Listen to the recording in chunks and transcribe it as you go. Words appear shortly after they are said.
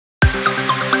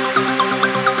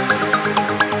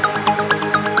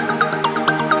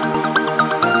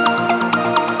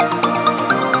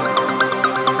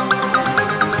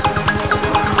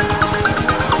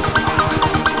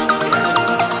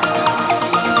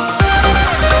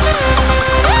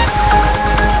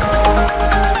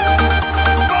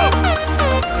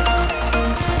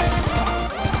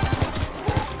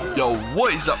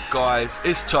guys,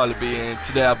 it's Charlie B and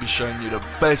today I'll be showing you the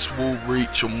best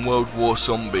Wallbreach on World War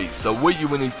Zombies. So what you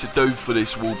will need to do for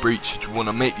this Wallbreach is you want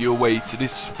to make your way to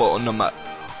this spot on the map.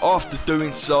 After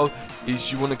doing so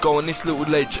is you want to go on this little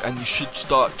ledge and you should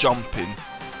start jumping.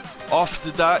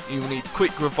 After that you will need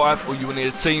quick revive, or you will need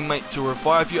a teammate to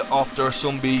revive you after a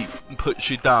zombie puts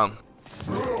you down.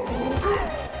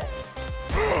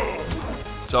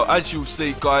 So as you'll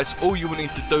see guys, all you will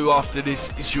need to do after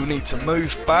this is you'll need to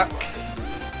move back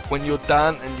when you're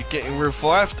down and you're getting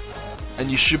revived, and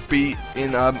you should be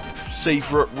in a safe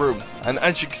room. And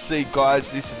as you can see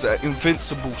guys, this is an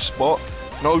invincible spot.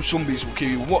 No zombies will kill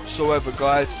you whatsoever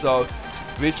guys. So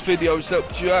if this video has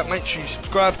helped you out, make sure you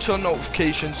subscribe, turn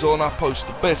notifications on. I post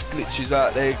the best glitches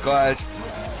out there guys.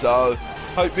 So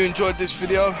hope you enjoyed this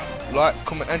video. Like,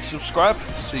 comment and subscribe.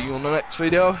 See you on the next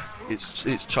video.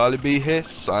 It's Charlie B here,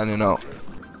 signing out.